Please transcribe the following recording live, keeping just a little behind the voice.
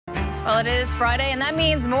Well, it is Friday, and that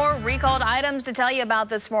means more recalled items to tell you about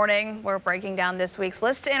this morning. We're breaking down this week's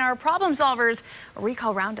list in our Problem Solvers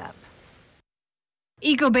Recall Roundup.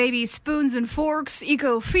 Eco Baby spoons and forks,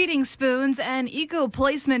 Eco feeding spoons, and Eco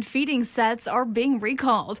placement feeding sets are being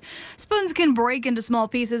recalled. Spoons can break into small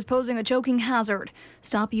pieces, posing a choking hazard.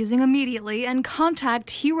 Stop using immediately and contact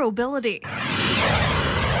Herobility.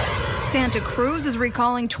 Santa Cruz is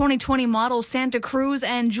recalling 2020 model Santa Cruz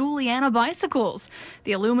and Juliana bicycles.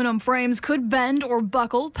 The aluminum frames could bend or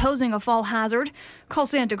buckle, posing a fall hazard. Call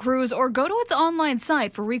Santa Cruz or go to its online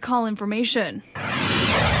site for recall information.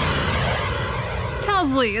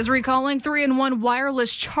 Tousley is recalling 3-in-1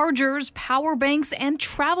 wireless chargers, power banks, and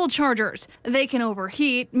travel chargers. They can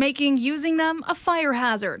overheat, making using them a fire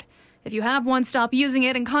hazard. If you have one, stop using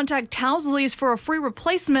it and contact Tousley's for a free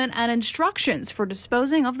replacement and instructions for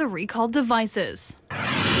disposing of the recalled devices.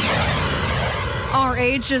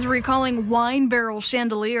 RH is recalling wine barrel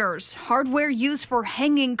chandeliers. Hardware used for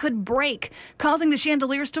hanging could break, causing the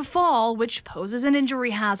chandeliers to fall, which poses an injury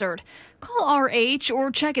hazard. Call RH or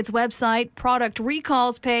check its website product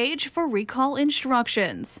recalls page for recall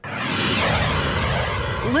instructions.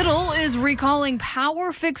 Lidl is recalling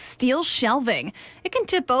power fixed steel shelving. It can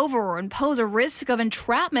tip over and pose a risk of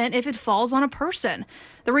entrapment if it falls on a person.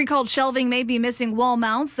 The recalled shelving may be missing wall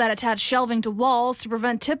mounts that attach shelving to walls to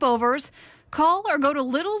prevent tip overs. Call or go to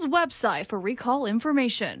Lidl's website for recall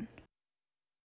information.